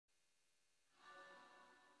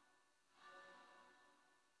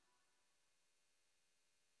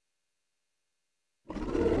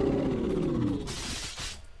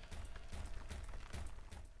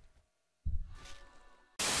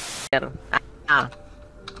Ah.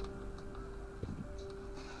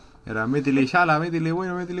 Era, métele Yala, métele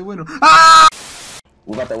bueno. ¡Ah!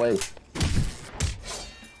 We got that way.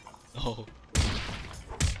 Oh. You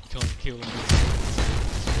can't kill him.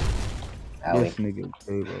 This nigga,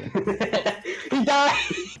 bro. He died!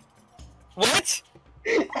 What?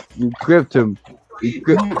 You gripped him. You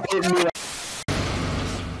gripped him.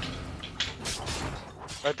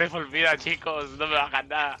 No te olvida, chicos, no me bajan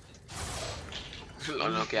nada. Lo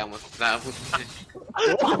noqueamos. Nada, pues.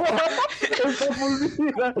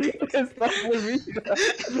 Está fulmina.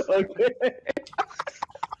 Okay.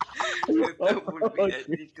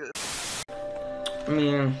 I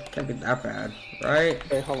mean, can't be that bad, right?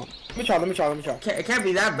 Hey, hold on. Let me try. It can't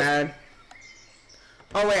be that bad.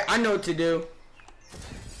 Oh wait, I know what to do.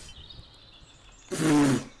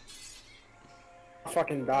 I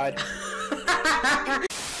fucking died.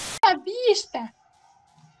 Vista.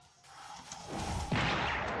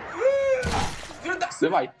 Você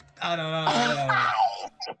vai. Ah, não.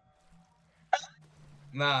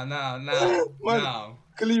 Não. Mano,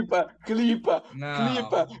 clipa.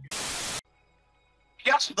 Não.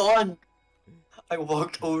 Just done. I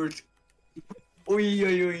walked over.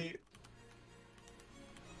 Ui.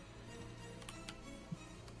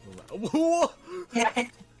 What?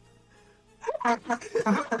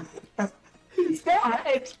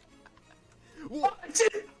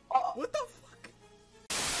 What the fuck?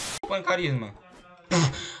 Põe carisma.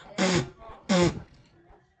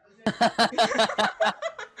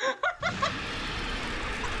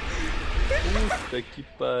 Puta que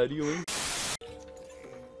pariu, hein?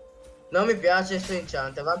 Non mi piace questo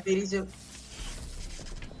enchant, vampirismo.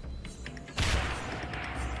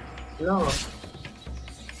 No.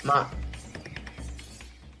 Ma.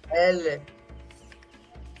 L.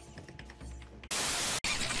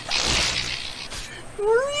 What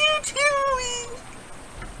are you doing?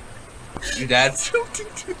 Your dad's tilting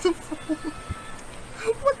to the phone.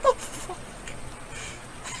 What the fuck?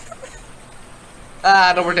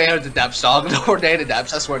 Ah, no more day to the depths, dog. No more day to the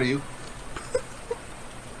depths, I swear to you.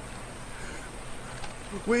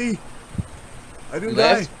 Wait! I didn't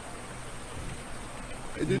Left. die!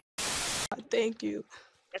 I didn't. Thank you.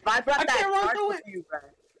 If I brought that card with you, bro.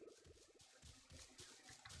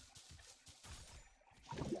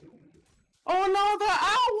 Oh no, the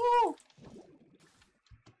owl!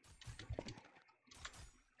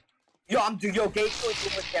 Yo, Gate's doing too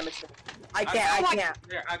much damage. I can't.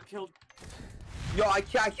 Yeah, I killed. Yo, I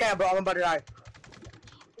can't, bro. I'm about to die.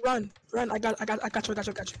 Run. I got you.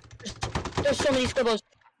 There's so many squibbos.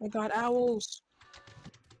 I got owls.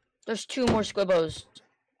 There's 2 more squibbos.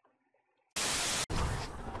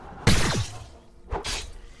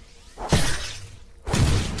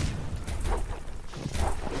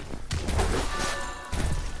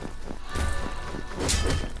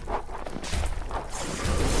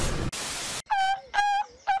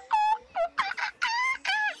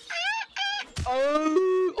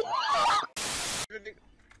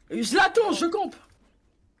 Zlato, je campe.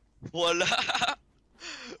 Voilà.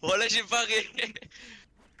 Voilà, j'ai paré.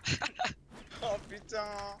 Oh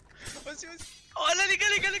putain. Vas-y. Oh là, les gars.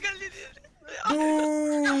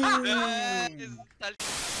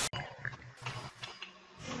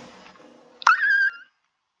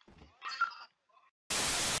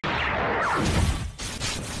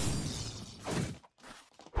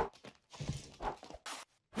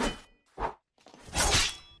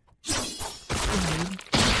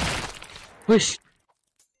 Wish.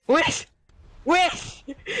 What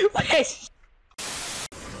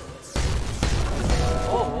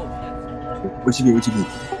you get?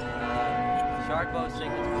 Shark bow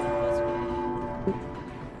single.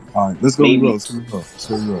 Alright, let's go Maybe. roll. Let's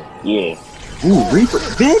go roll. Yeah. Ooh, Reaper,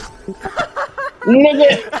 bitch!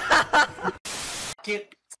 Nigga!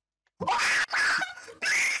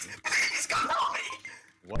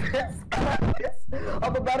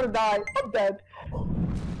 I'm about to die. I'm dead.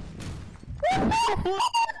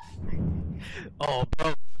 Oh,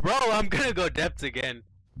 bro, I'm gonna go depths again.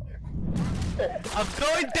 I'm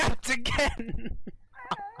going depths again.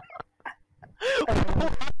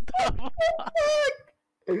 What the fuck?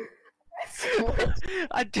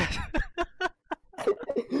 I just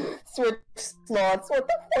Switch slots. What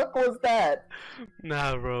the fuck was that?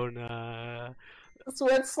 nah, bro, nah.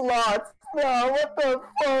 Switch slots. No, what the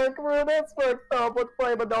fuck, bro? That's fucked up. What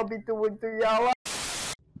flavor I'll be doing to y'all?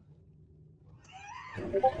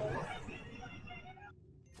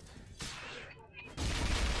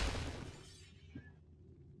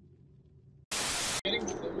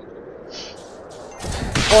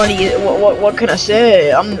 What can I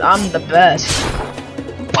say? I'm the best.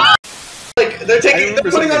 Like,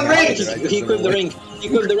 They're putting on rings! He clipped the ring. He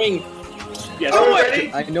clipped the ring. Yes, are we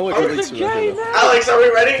ready? I know it relates to it. Alex, are we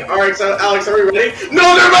ready? Alright, so Alex, are we ready?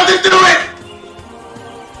 No, they're about to do it!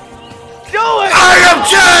 Do it! I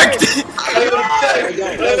object! I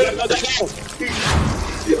object!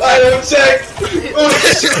 Oh shit! Oh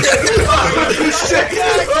shit!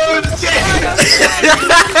 Oh shit!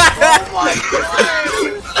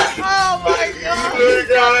 Oh my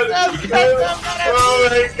god! Oh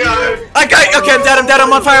my god! I got you. Okay, I'm dead.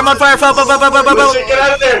 I'm on fire. I'm on fire. Help! Listen, get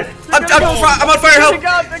out of there! I'm on fire. Help!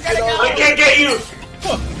 I can't get you!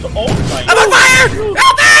 I'm on fire!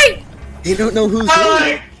 Help me! You don't know who's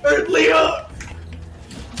Alex! Or Leo!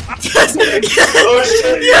 Oh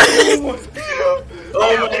shit! Yes!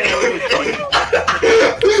 Oh my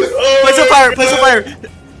god! Place on fire! Place on fire!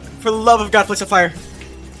 For the love of God, place on fire!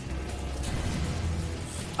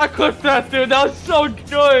 I clipped that, dude. That was so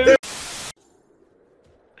good.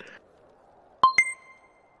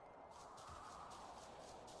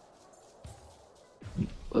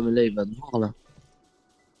 Ouais, mais là, il va te voir, là.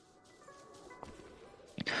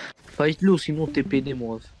 Fight-le, sinon t'es pédé,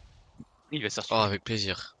 mon ref. Il va sortir. Oh, avec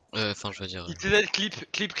plaisir. Enfin, je veux dire. Il te donne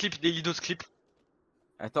clip, des lidos clip.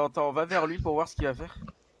 Attends, on va vers lui pour voir ce qu'il va faire.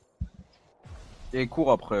 Et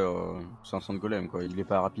cours après, 500 de golem quoi, il est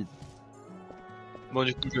pas rapide. Bon,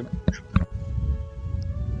 du coup, je...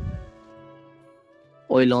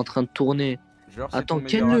 Oh, il est en train de tourner. Genre, attends,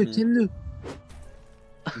 tienne-le.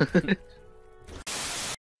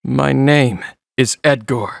 My name is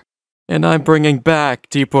Edgoar, and I'm bringing back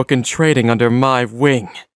Deepwoken trading under my wing,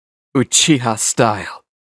 Uchiha style.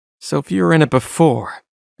 So if you were in it before,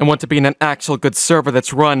 and want to be in an actual good server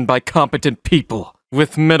that's run by competent people,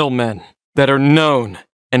 with middlemen that are known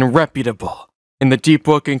and reputable in the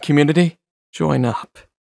Deepwoken community, join up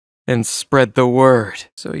and spread the word.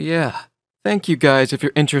 So yeah, thank you guys if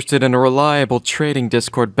you're interested in a reliable trading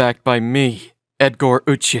Discord backed by me, Edgoar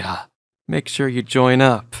Uchiha. Make sure you join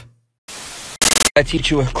up. I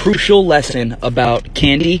teach you a crucial lesson about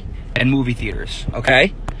candy and movie theaters,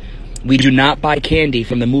 okay? We do not buy candy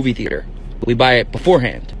from the movie theater. We buy it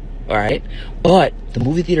beforehand, alright? But the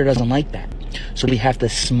movie theater doesn't like that. So we have to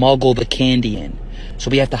smuggle the candy in. So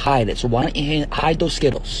we have to hide it. So why don't you hide those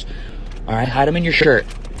Skittles? Alright, hide them in your shirt.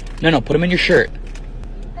 No, put them in your shirt.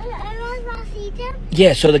 I want to see them?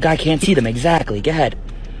 Yeah, so the guy can't see them, exactly. Go ahead.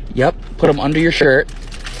 Yep, put them under your shirt.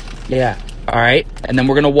 Yeah, alright. And then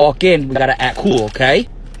we're gonna walk in. We gotta act cool, okay?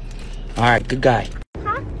 Alright, good guy.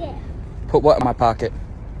 Pocket. Put what in my pocket?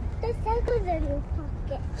 The Skittles in your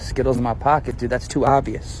pocket. Skittles in my pocket, dude. That's too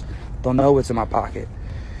obvious. Don't know what's in my pocket.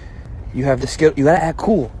 You have the skill. You gotta act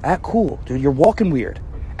cool. Act cool, dude. You're walking weird.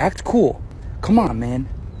 Act cool. Come on, man.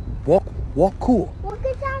 Walk cool. Look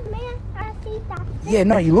at that, man. I see that. Yeah,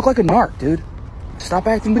 no, you look like a narc, dude. Stop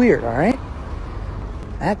acting weird, all right?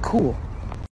 Act cool.